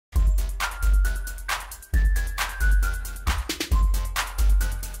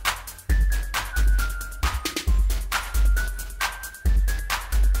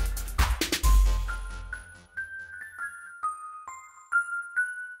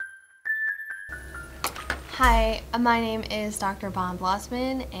Hi, my name is Dr.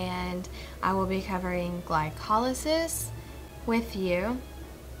 Blossman, and I will be covering glycolysis with you.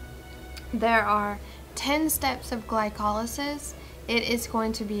 There are 10 steps of glycolysis. It is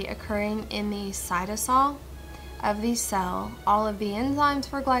going to be occurring in the cytosol of the cell. All of the enzymes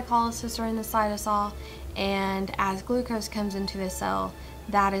for glycolysis are in the cytosol, and as glucose comes into the cell,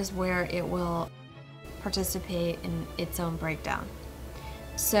 that is where it will participate in its own breakdown.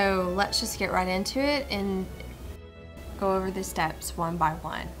 So let's just get right into it and go over the steps one by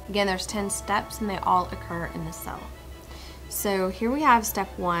one. Again, there's 10 steps and they all occur in the cell. So here we have step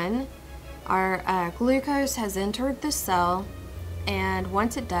 1. Our glucose has entered the cell, and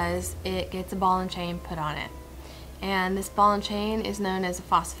once it does, it gets a ball and chain put on it. And this ball and chain is known as a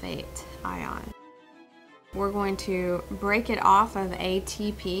phosphate ion. We're going to break it off of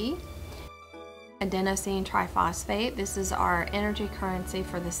ATP, adenosine triphosphate. This is our energy currency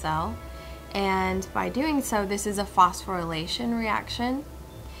for the cell, and by doing so, this is a phosphorylation reaction.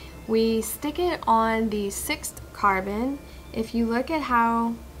 We stick it on the 6th carbon. If you look at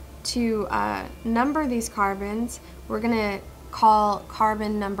how to number these carbons, we're going to call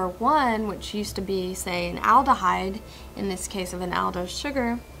carbon number 1, which used to be, say, an aldehyde, in this case of an aldose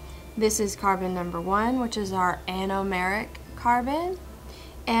sugar. This is carbon number 1, which is our anomeric carbon.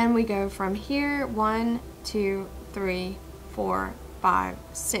 And we go from here, 1, 2, 3, 4, 5,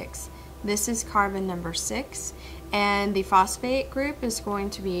 6. This is carbon number 6, and the phosphate group is going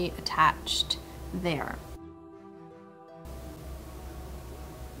to be attached there.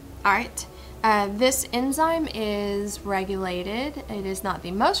 Alright, this enzyme is regulated. It is not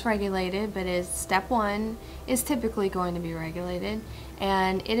the most regulated, but is step 1 is typically going to be regulated,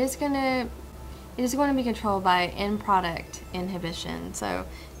 and it is going to be controlled by end product inhibition. So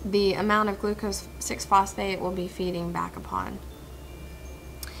the amount of glucose 6-phosphate will be feeding back upon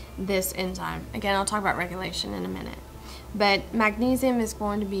this enzyme. Again, I'll talk about regulation in a minute. But magnesium is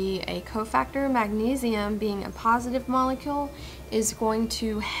going to be a cofactor. Magnesium, being a positive molecule, is going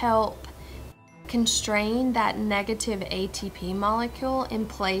to help constrain that negative ATP molecule in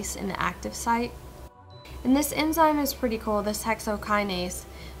place in the active site. And this enzyme is pretty cool, this hexokinase,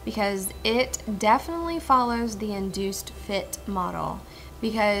 because it definitely follows the induced fit model,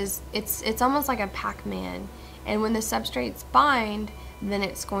 because it's almost like a Pac-Man, and when the substrates bind, then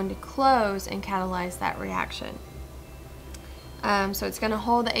it's going to close and catalyze that reaction. So it's going to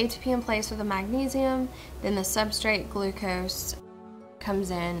hold the ATP in place with the magnesium, then the substrate glucose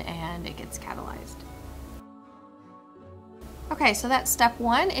comes in and it gets catalyzed. Okay, so that's step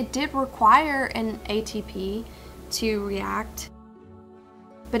 1. It did require an ATP to react,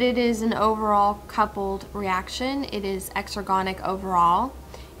 but it is an overall coupled reaction. It is exergonic overall.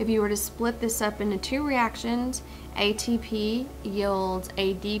 If you were to split this up into 2 reactions, ATP yields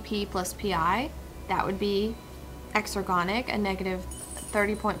ADP plus PI. That would be exergonic, a negative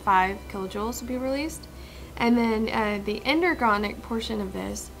 30.5 kilojoules would be released. And then the endergonic portion of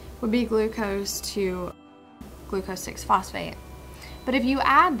this would be glucose to glucose 6-phosphate. But if you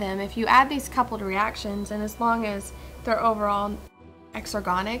add them, if you add these coupled reactions, and as long as they're overall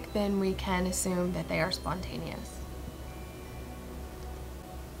exergonic, then we can assume that they are spontaneous.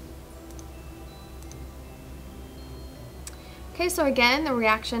 Okay, so again, the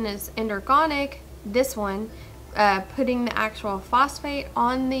reaction is endergonic. This one, putting the actual phosphate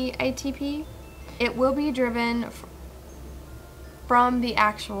on the ATP, it will be driven from the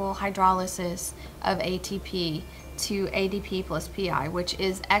actual hydrolysis of ATP to ADP plus PI, which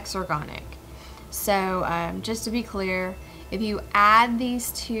is exergonic. So just to be clear, if you add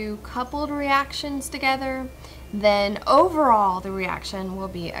these 2 coupled reactions together, then overall the reaction will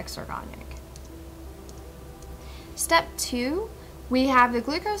be exergonic. Step 2, we have the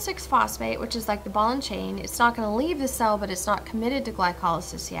glucose 6-phosphate, which is like the ball and chain. It's not going to leave the cell, but it's not committed to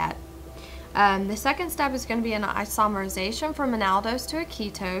glycolysis yet. The second step is going to be an isomerization from an aldose to a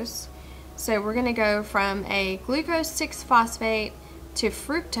ketose. So we're going to go from a glucose 6-phosphate to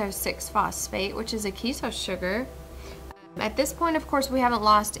fructose 6-phosphate, which is a ketose sugar. At this point, of course, we haven't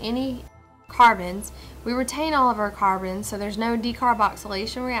lost any carbons. We retain all of our carbons, so there's no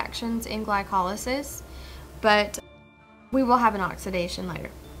decarboxylation reactions in glycolysis, but we will have an oxidation later.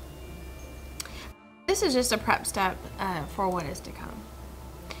 This is just a prep step for what is to come.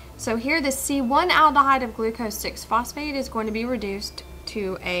 So here, the C1 aldehyde of glucose 6-phosphate is going to be reduced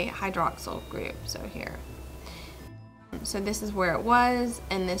to a hydroxyl group. So here. So this is where it was,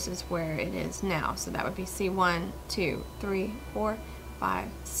 and this is where it is now. So that would be C1, 2, 3, 4, 5,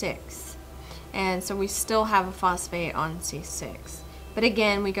 6. And so we still have a phosphate on C6. But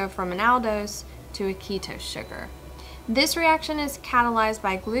again, we go from an aldose to a ketose sugar. This reaction is catalyzed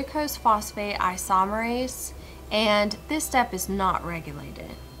by glucose phosphate isomerase, and this step is not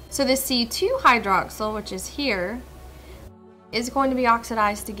regulated. So the C2-hydroxyl, which is here, is going to be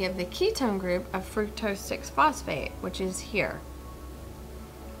oxidized to give the ketone group of fructose 6-phosphate, which is here.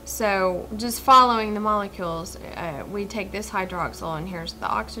 So just following the molecules, we take this hydroxyl and here's the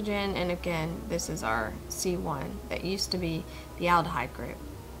oxygen, and again this is our C1 that used to be the aldehyde group.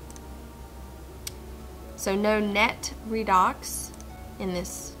 So no net redox in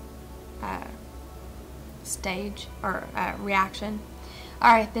this stage or reaction.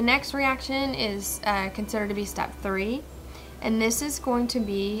 Alright, the next reaction is considered to be step 3, and this is going to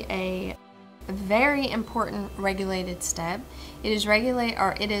be a very important regulated step. It is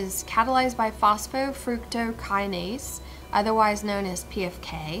catalyzed by phosphofructokinase, otherwise known as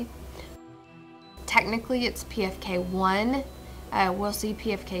PFK. Technically it's PFK1. We'll see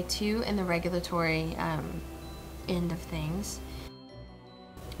PFK2 in the regulatory end of things.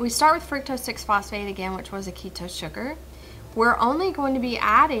 We start with fructose 6-phosphate again, which was a ketose sugar. We're only going to be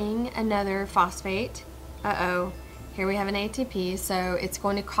adding another phosphate. Here we have an ATP, so it's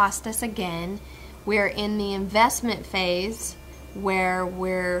going to cost us again. We're in the investment phase where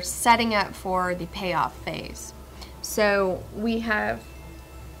we're setting up for the payoff phase. So we have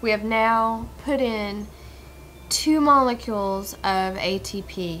now put in 2 molecules of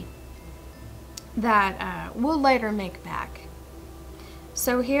ATP that we'll later make back.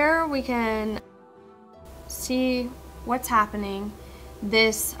 So here we can see what's happening.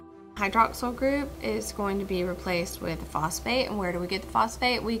 This hydroxyl group is going to be replaced with phosphate, and where do we get the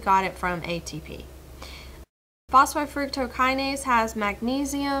phosphate? We got it from ATP. Phosphofructokinase has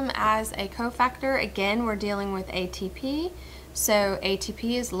magnesium as a cofactor. Again, we're dealing with ATP, so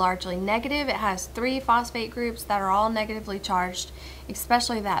ATP is largely negative. It has 3 phosphate groups that are all negatively charged,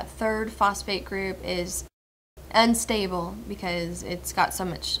 especially that 3rd phosphate group is unstable because it's got so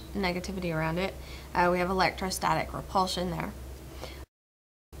much negativity around it. We have electrostatic repulsion there.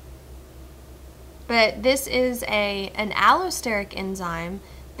 But this is an allosteric enzyme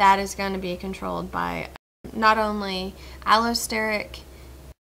that is going to be controlled by not only allosteric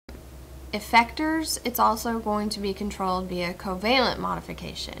effectors, it's also going to be controlled via covalent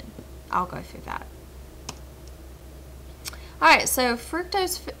modification. I'll go through that. Alright, so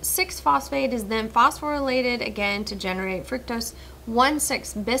fructose 6-phosphate is then phosphorylated again to generate fructose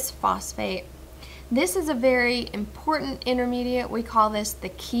 1,6-bisphosphate. This is a very important intermediate. We call this the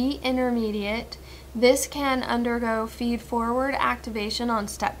key intermediate. This can undergo feed-forward activation on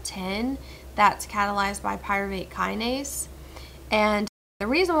step 10. That's catalyzed by pyruvate kinase. And the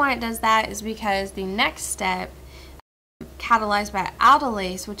reason why it does that is because the next step, catalyzed by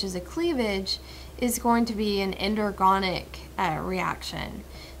aldolase, which is a cleavage, is going to be an endergonic reaction.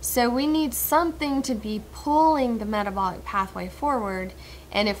 So we need something to be pulling the metabolic pathway forward,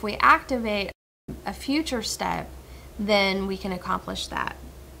 and if we activate a future step, then we can accomplish that.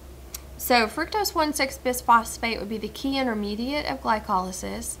 So fructose 1,6-bisphosphate would be the key intermediate of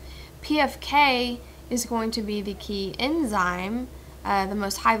glycolysis. PFK is going to be the key enzyme, the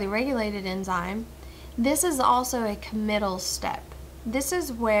most highly regulated enzyme. This is also a committal step. This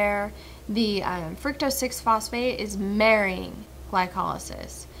is where the fructose 6-phosphate is marrying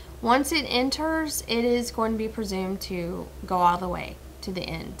glycolysis. Once it enters, it is going to be presumed to go all the way to the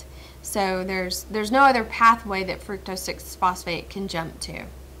end. So there's no other pathway that fructose 6-phosphate can jump to.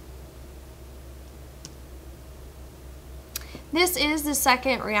 This is the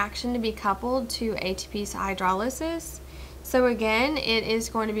second reaction to be coupled to ATP's hydrolysis. So again, it is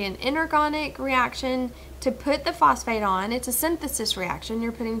going to be an inorganic reaction to put the phosphate on. It's a synthesis reaction.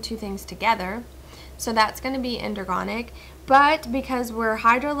 You're putting 2 things together. So that's going to be endergonic. But because we're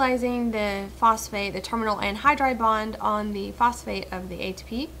hydrolyzing the phosphate, the terminal anhydride bond on the phosphate of the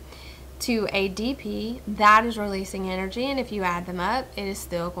ATP to ADP, that is releasing energy. And if you add them up, it is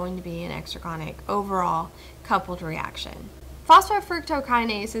still going to be an exergonic overall coupled reaction.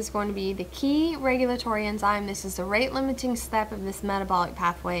 Phosphofructokinase is going to be the key regulatory enzyme. This is the rate-limiting step of this metabolic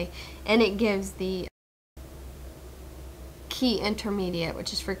pathway, and it gives the key intermediate,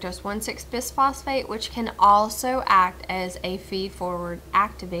 which is fructose 1,6-bisphosphate, which can also act as a feed-forward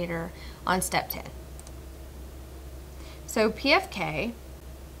activator on step 10. So PFK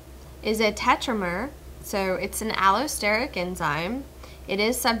is a tetramer, so it's an allosteric enzyme. It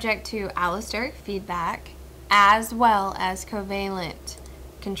is subject to allosteric feedback as well as covalent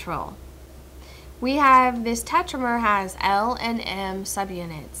control. We have this tetramer has L and M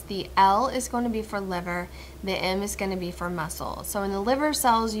subunits. The L is going to be for liver, the M is going to be for muscle. So in the liver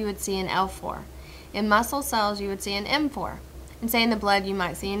cells you would see an L4. In muscle cells you would see an M4. And say in the blood you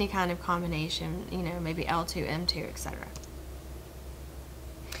might see any kind of combination, you know, maybe L2, M2, etc.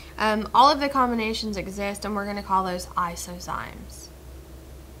 All of the combinations exist, and we're going to call those isozymes.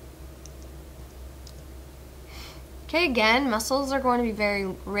 Okay, again, muscles are going to be very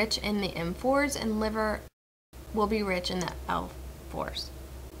rich in the M4s, and liver will be rich in the L4s.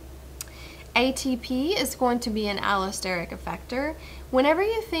 ATP is going to be an allosteric effector. Whenever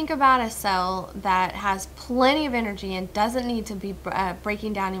you think about a cell that has plenty of energy and doesn't need to be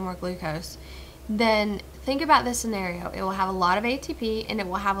breaking down any more glucose, then think about this scenario. It will have a lot of ATP and it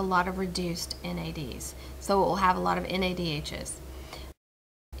will have a lot of reduced NADs. So it will have a lot of NADHs.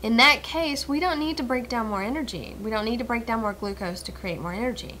 In that case, we don't need to break down more energy. We don't need to break down more glucose to create more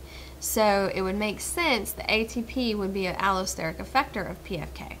energy. So it would make sense that ATP would be an allosteric effector of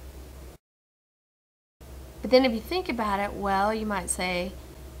PFK. But then if you think about it, well, you might say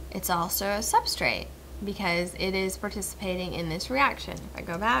it's also a substrate because it is participating in this reaction. If I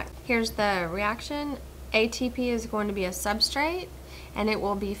go back, here's the reaction. ATP is going to be a substrate and it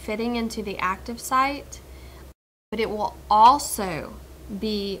will be fitting into the active site, but it will also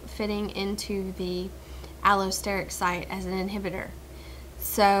be fitting into the allosteric site as an inhibitor.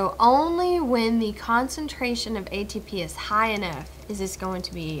 So only when the concentration of ATP is high enough is this going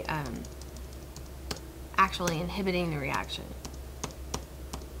to be actually inhibiting the reaction.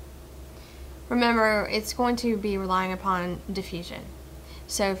 Remember, it's going to be relying upon diffusion.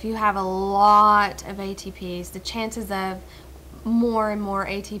 So if you have a lot of ATPs, the chances of more and more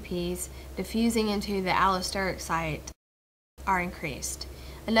ATPs diffusing into the allosteric site are increased.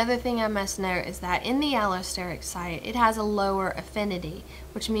 Another thing I must note is that in the allosteric site, it has a lower affinity,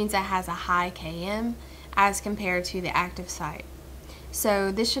 which means it has a high Km as compared to the active site.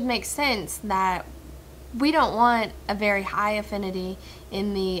 So this should make sense that we don't want a very high affinity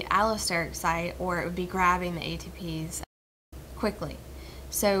in the allosteric site, or it would be grabbing the ATPs quickly.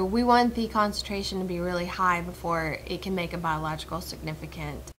 So we want the concentration to be really high before it can make a biological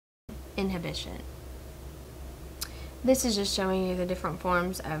significant inhibition. This is just showing you the different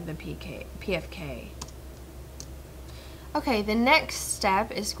forms of the PFK. Okay, the next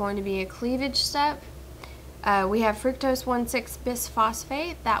step is going to be a cleavage step. We have fructose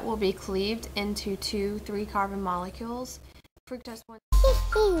 1,6-bisphosphate that will be cleaved into 2 3-carbon molecules. Fructose 1.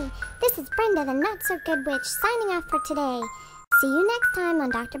 This is Brenda, the not so good witch, signing off for today. See you next time on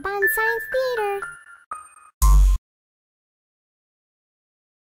Dr. Bond's Science Theater.